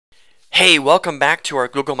Hey, welcome back to our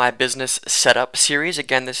Google My Business Setup series.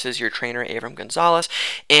 Again, this is your trainer, Abram Gonzalez,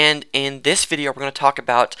 and in this video, we're going to talk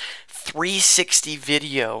about 360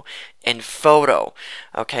 video and photo.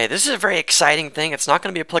 Okay, this is a very exciting thing. It's not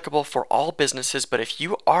going to be applicable for all businesses, but if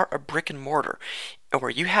you are a brick and mortar or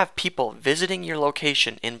you have people visiting your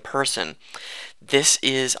location in person, this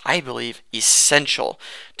is, I believe, essential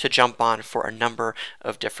to jump on for a number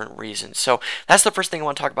of different reasons. So that's the first thing I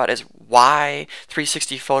want to talk about is why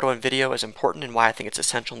 360 photo and video is important and why I think it's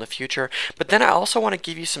essential in the future. But then I also want to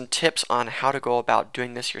give you some tips on how to go about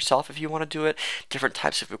doing this yourself if you want to do it, different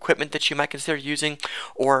types of equipment that you might consider using,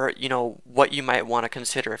 or what you might want to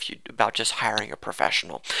consider if you about just hiring a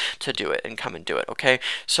professional to do it and come and do it. Okay,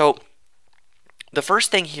 so the first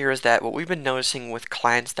thing here is that what we've been noticing with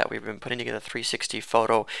clients that we've been putting together 360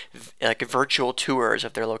 photo, like virtual tours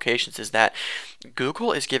of their locations, is that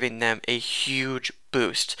Google is giving them a huge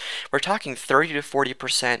boost. We're talking 30 to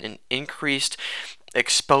 40% in increased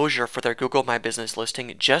exposure for their Google My Business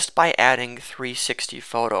listing just by adding 360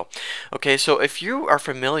 photo. Okay, so if you are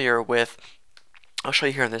familiar with, I'll show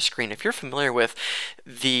you here on this screen. If you're familiar with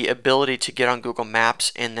the ability to get on Google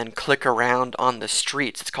Maps and then click around on the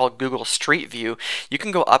streets, it's called Google Street View. You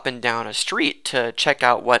can go up and down a street to check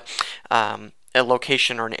out what a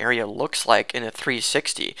location or an area looks like in a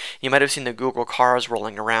 360. You might have seen the Google cars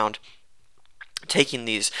rolling around taking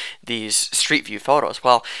these street view photos.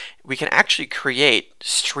 Well, we can actually create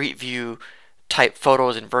street view type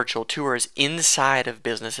photos and virtual tours inside of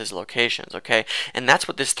businesses' locations, okay? And that's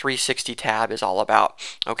what this 360 tab is all about,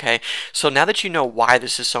 okay? So now that you know why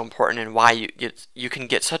this is so important and why you can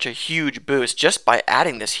get such a huge boost just by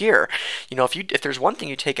adding this here, if there's one thing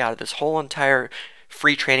you take out of this whole entire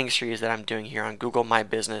free training series that I'm doing here on Google My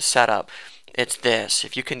Business Setup, it's this.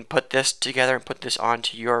 If you can put this together and put this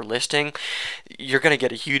onto your listing, you're going to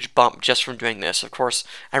get a huge bump just from doing this. Of course,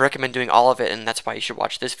 I recommend doing all of it, and that's why you should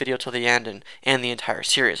watch this video till the end and the entire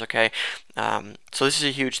series, okay? So this is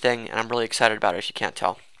a huge thing, and I'm really excited about it if you can't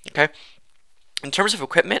tell, okay? In terms of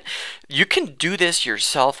equipment, you can do this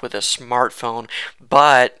yourself with a smartphone,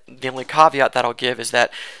 but the only caveat that I'll give is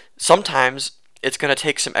that sometimes it's going to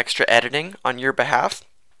take some extra editing on your behalf.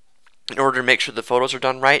 In order to make sure the photos are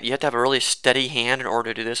done right, you have to have a really steady hand in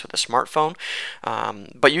order to do this with a smartphone.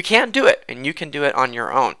 But you can do it, and you can do it on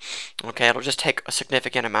your own. Okay, it'll just take a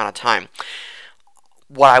significant amount of time.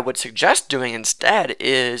 What I would suggest doing instead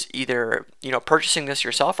is either purchasing this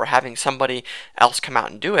yourself or having somebody else come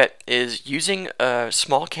out and do it, is using a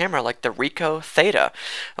small camera like the Ricoh Theta.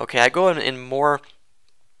 Okay, I go in more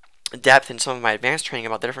depth in some of my advanced training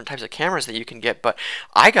about the different types of cameras that you can get, but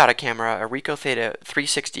I got a camera, a Ricoh Theta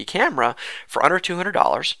 360 camera, for under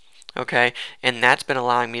 $200, okay, and that's been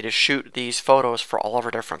allowing me to shoot these photos for all of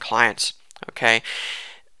our different clients, okay.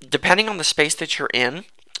 Depending on the space that you're in,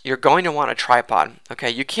 you're going to want a tripod, okay.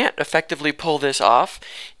 You can't effectively pull this off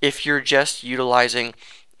if you're just utilizing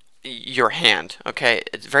your hand, okay.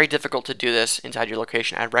 It's very difficult to do this inside your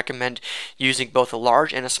location. I'd recommend using both a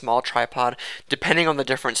large and a small tripod depending on the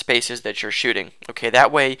different spaces that you're shooting, okay.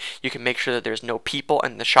 That way you can make sure that there's no people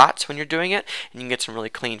in the shots when you're doing it, and you can get some really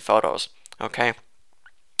clean photos, okay.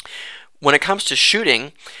 When it comes to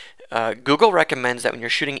shooting, Google recommends that when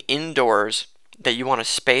you're shooting indoors that you want to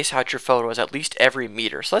space out your photos at least every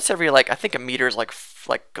meter. So that's every, I think a meter is like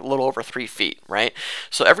a little over 3 feet, right?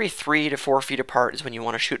 So every 3 to 4 feet apart is when you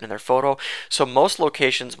want to shoot another photo. So most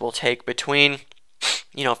locations will take between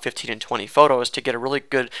 15 and 20 photos to get a really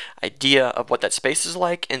good idea of what that space is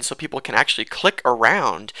like, and so people can actually click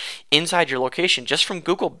around inside your location just from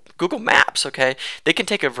Google Maps, okay? They can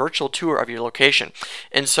take a virtual tour of your location.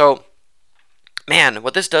 And so, man,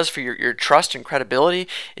 what this does for your trust and credibility,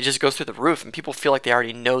 it just goes through the roof, and people feel like they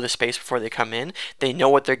already know the space before they come in. They know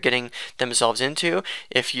what they're getting themselves into.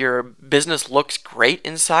 If your business looks great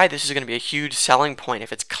inside, this is going to be a huge selling point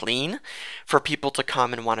if it's clean for people to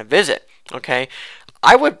come and want to visit, okay?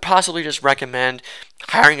 I would possibly just recommend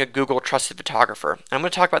hiring a Google trusted photographer. I'm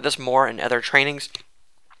going to talk about this more in other trainings,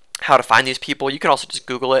 how to find these people. You can also just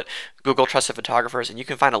Google it, Google trusted photographers, and you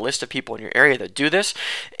can find a list of people in your area that do this,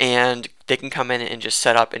 and they can come in and just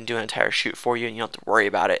set up and do an entire shoot for you, and you don't have to worry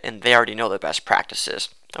about it, and they already know the best practices.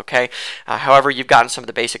 Okay. However, you've gotten some of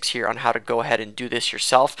the basics here on how to go ahead and do this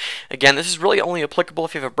yourself. Again, this is really only applicable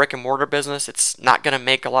if you have a brick and mortar business. It's not going to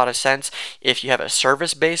make a lot of sense if you have a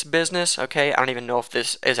service-based business. Okay. I don't even know if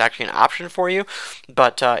this is actually an option for you,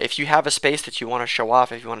 but if you have a space that you want to show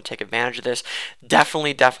off, if you want to take advantage of this,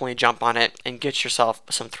 definitely jump on it and get yourself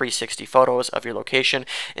some 360 photos of your location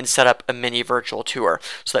and set up a mini virtual tour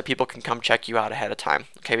so that people can come check you out ahead of time.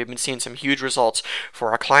 Okay. We've been seeing some huge results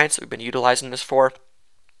for our clients that we've been utilizing this for,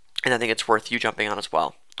 and I think it's worth you jumping on as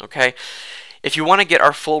well. Okay. If you want to get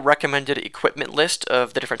our full recommended equipment list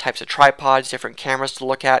of the different types of tripods, different cameras to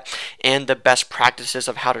look at, and the best practices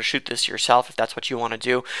of how to shoot this yourself, if that's what you want to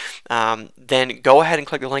do, then go ahead and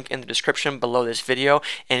click the link in the description below this video,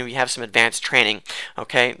 and we have some advanced training.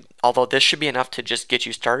 Okay, although this should be enough to just get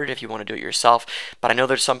you started if you want to do it yourself, but I know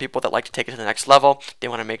there's some people that like to take it to the next level. They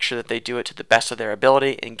want to make sure that they do it to the best of their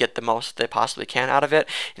ability and get the most they possibly can out of it.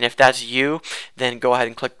 And if that's you, then go ahead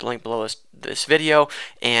and click the link below this video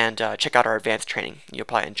and check out our advanced training. You'll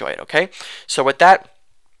probably enjoy it. Okay, so with that,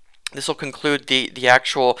 this will conclude the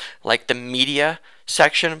actual, like, the media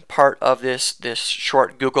section part of this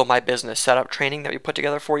short Google My Business setup training that we put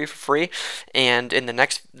together for you for free. And in the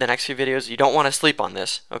next few videos, you don't want to sleep on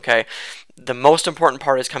this. Okay, the most important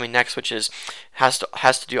part is coming next, which is has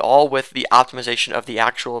to do all with the optimization of the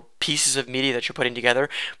actual pieces of media that you're putting together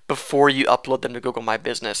before you upload them to Google My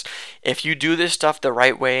Business. If you do this stuff the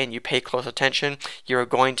right way and you pay close attention, you're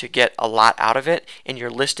going to get a lot out of it, and your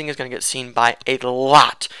listing is going to get seen by a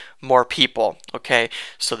lot more people. Okay,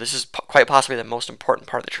 so this is quite possibly the most important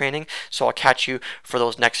part of the training, so I'll catch you for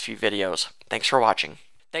those next few videos. Thanks for watching.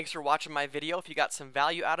 Thanks for watching my video. If you got some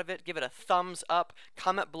value out of it, give it a thumbs up.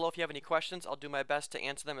 Comment below if you have any questions. I'll do my best to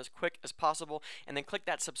answer them as quick as possible. And then click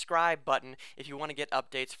that subscribe button if you want to get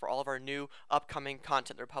updates for all of our new upcoming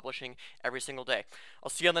content that we're publishing every single day. I'll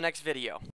see you on the next video.